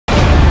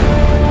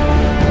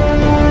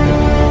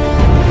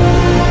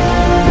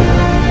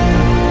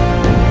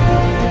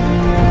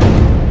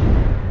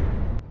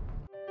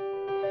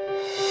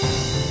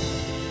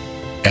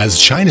as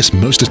China's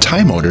most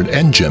time-honored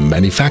engine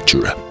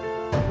manufacturer.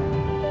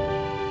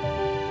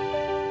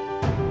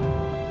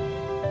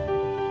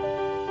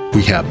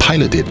 We have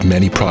piloted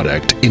many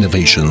product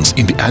innovations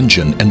in the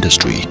engine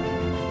industry.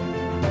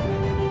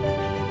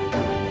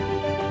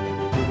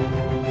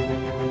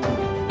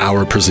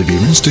 Our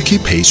perseverance to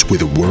keep pace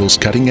with the world's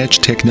cutting-edge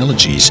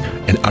technologies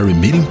and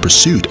unremitting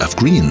pursuit of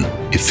green,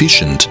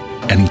 efficient,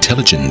 and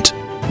intelligent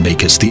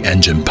make us the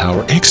engine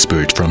power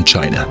expert from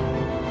China.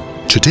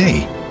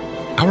 Today,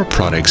 our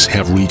products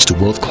have reached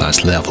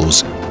world-class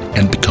levels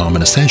and become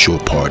an essential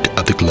part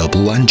of the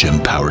global engine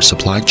power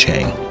supply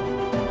chain.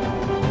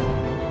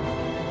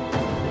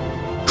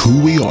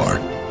 Who we are?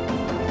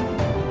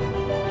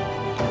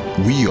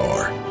 We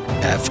are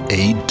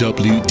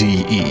FAWDE.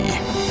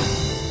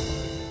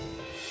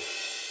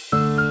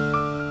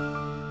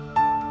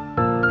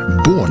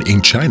 Born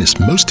in China's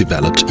most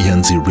developed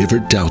Yangtze River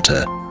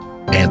Delta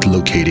and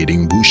located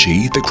in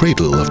Wuxi, the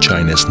cradle of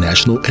China's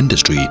national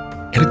industry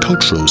and a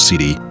cultural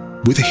city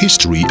with a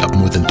history of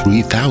more than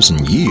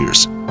 3,000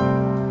 years.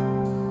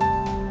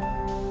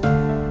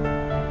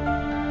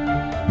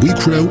 We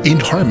grow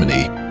in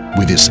harmony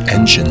with this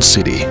ancient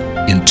city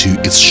into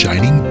its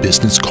shining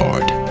business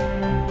card.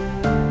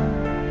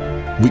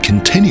 We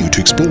continue to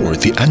explore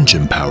the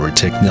engine power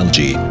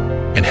technology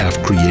and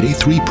have created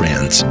 3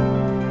 brands: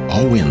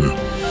 All-Win,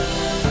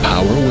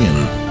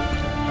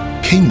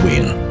 Power-Win,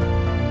 King-Win.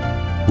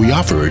 We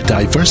offer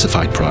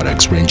diversified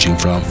products ranging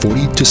from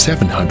 40 to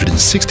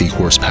 760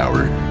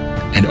 horsepower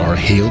and are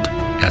hailed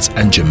as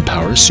Engine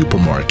Power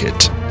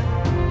Supermarket.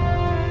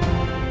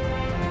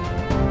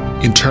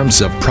 In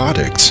terms of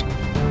products,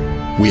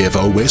 we have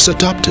always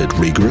adopted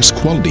rigorous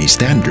quality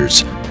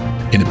standards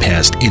and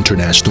passed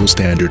international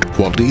standard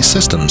quality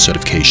system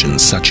certifications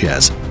such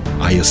as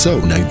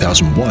ISO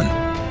 9001,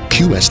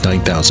 QS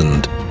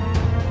 9000,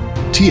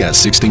 TS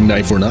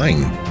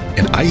 16949,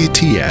 and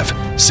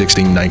IATF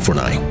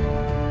 16949.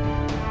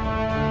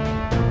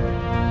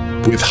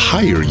 With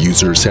higher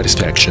user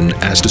satisfaction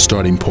as the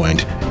starting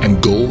point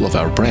and goal of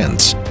our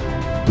brands,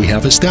 we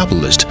have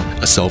established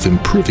a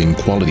self-improving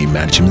quality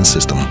management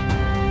system,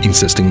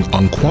 insisting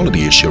on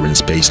quality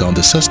assurance based on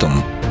the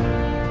system,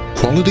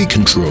 quality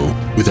control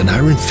with an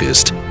iron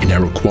fist in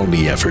our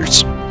quality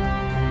efforts.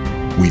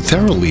 We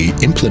thoroughly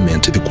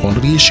implemented the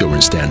quality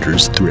assurance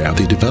standards throughout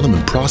the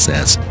development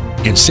process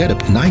and set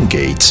up 9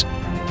 gates.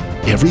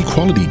 Every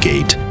quality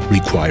gate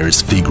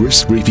requires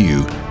vigorous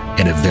review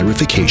and a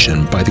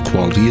verification by the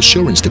Quality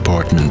Assurance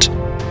Department,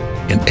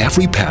 and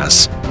every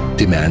pass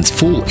demands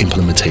full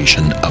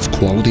implementation of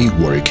quality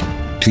work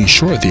to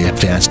ensure the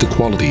advanced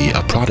quality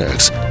of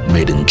products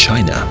made in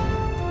China.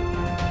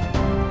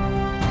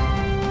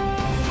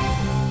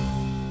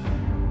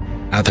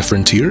 At the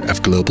frontier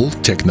of global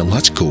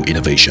technological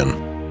innovation,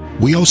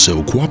 we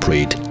also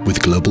cooperate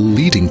with global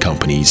leading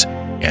companies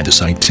and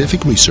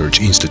scientific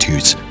research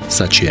institutes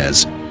such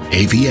as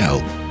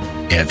AVL,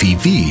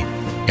 FEV,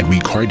 and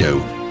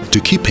Ricardo to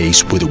keep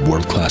pace with the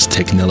world-class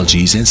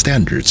technologies and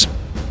standards.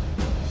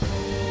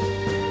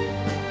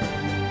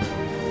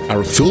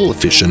 Our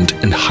fuel-efficient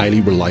and highly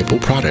reliable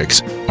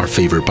products are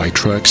favored by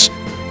trucks,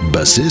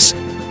 buses,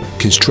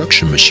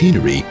 construction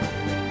machinery,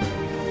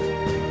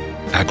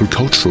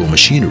 agricultural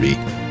machinery,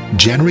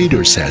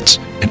 generator sets,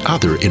 and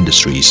other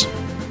industries.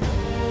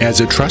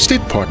 As a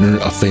trusted partner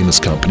of famous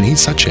companies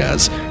such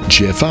as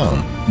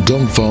Jiefang,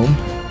 Dongfeng,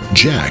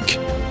 Jack,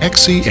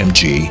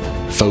 XCMG,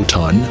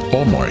 Photon,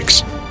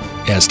 Hallmarks,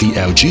 as the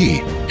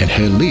LG and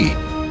Heli,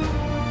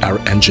 our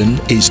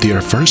engine is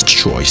their first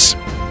choice.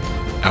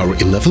 Our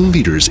 11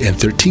 liters and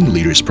 13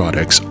 liters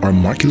products are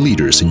market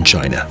leaders in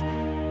China.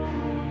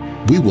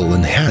 We will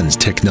enhance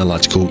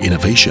technological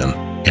innovation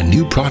and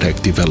new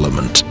product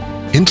development,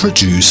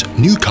 introduce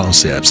new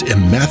concepts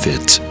and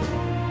methods,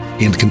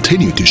 and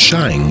continue to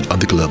shine on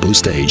the global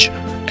stage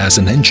as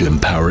an engine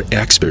power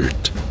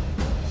expert.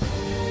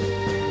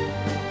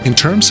 In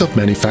terms of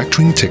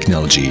manufacturing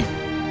technology,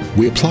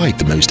 we applied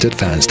the most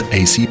advanced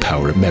AC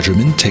power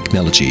measurement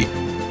technology,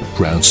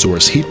 ground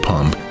source heat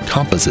pump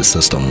composite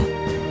system,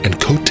 and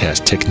code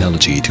test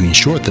technology to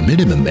ensure the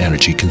minimum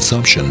energy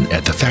consumption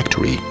at the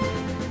factory.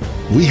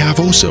 We have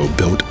also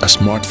built a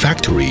smart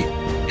factory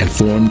and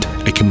formed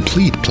a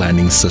complete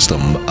planning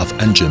system of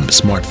engine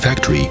smart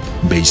factory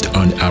based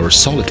on our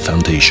solid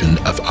foundation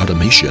of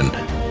automation,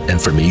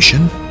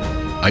 information,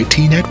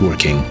 IT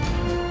networking,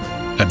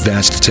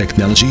 advanced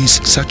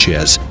technologies such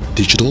as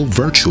digital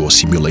virtual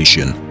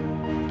simulation,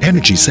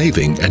 energy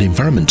saving and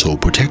environmental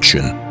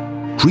protection,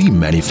 green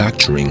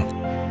manufacturing,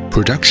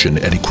 production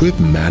and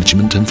equipment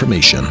management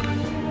information,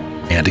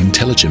 and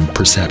intelligent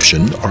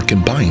perception are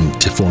combined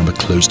to form a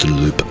closed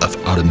loop of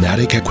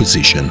automatic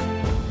acquisition,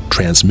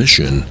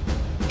 transmission,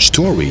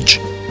 storage,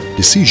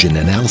 decision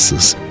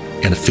analysis,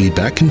 and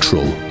feedback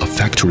control of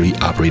factory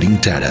operating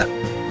data.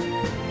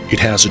 It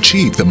has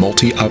achieved the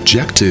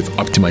multi-objective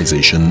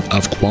optimization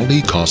of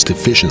quality cost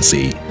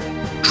efficiency,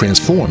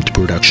 transformed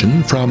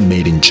production from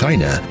made in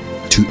China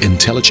to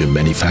intelligent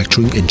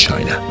manufacturing in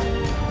China,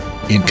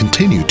 and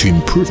continue to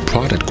improve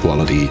product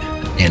quality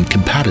and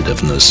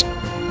competitiveness.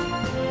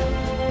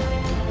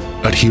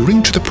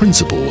 adhering to the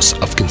principles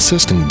of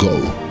consistent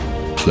goal,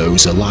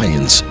 close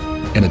alliance,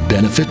 and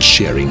benefit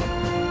sharing.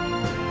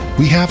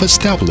 We have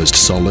established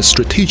solid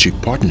strategic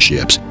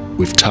partnerships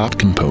with top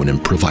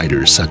component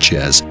providers such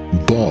as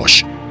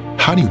Bosch,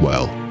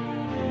 Honeywell,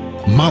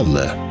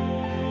 Mahler,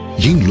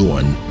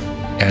 Yingluan,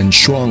 and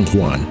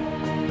Shuanghuan.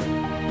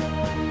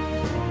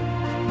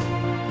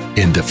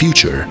 In the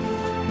future,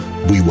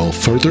 we will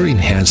further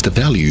enhance the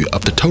value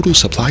of the total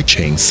supply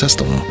chain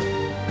system,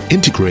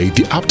 integrate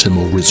the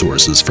optimal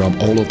resources from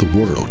all over the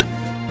world,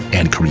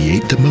 and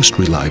create the most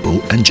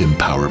reliable engine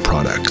power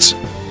products.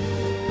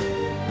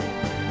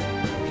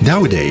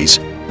 Nowadays,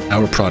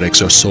 our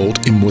products are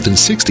sold in more than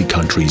 60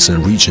 countries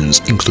and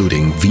regions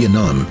including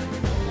Vietnam,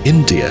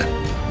 India,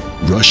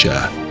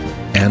 Russia,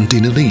 and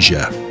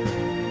Indonesia.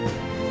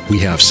 We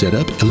have set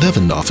up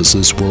 11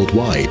 offices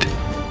worldwide,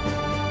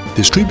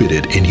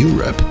 distributed in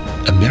Europe,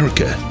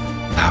 America,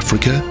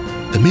 Africa,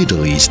 the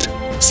Middle East,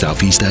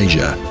 Southeast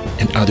Asia,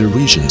 and other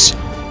regions,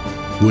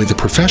 with a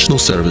professional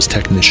service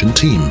technician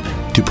team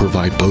to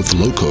provide both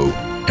local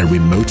and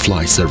remote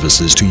flight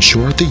services to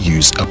ensure the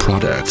use of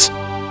products.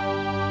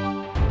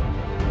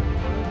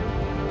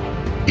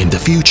 In the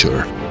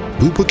future,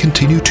 we will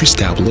continue to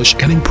establish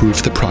and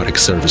improve the product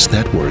service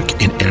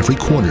network in every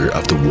corner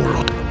of the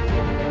world,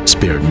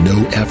 spare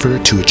no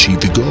effort to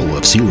achieve the goal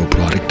of zero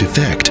product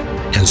defect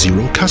and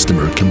zero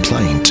customer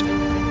complaint,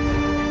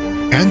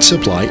 and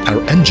supply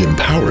our engine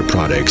power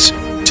products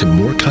to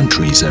more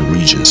countries and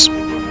regions.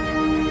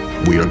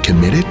 We are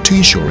committed to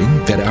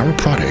ensuring that our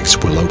products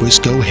will always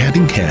go hand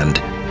in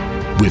hand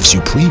with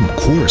supreme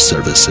core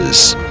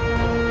services.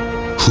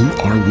 Who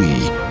are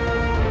we?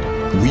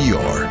 We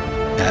are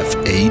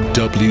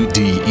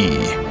FAWDE,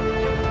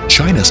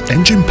 China's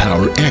engine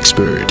power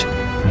expert,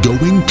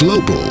 going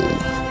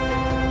global.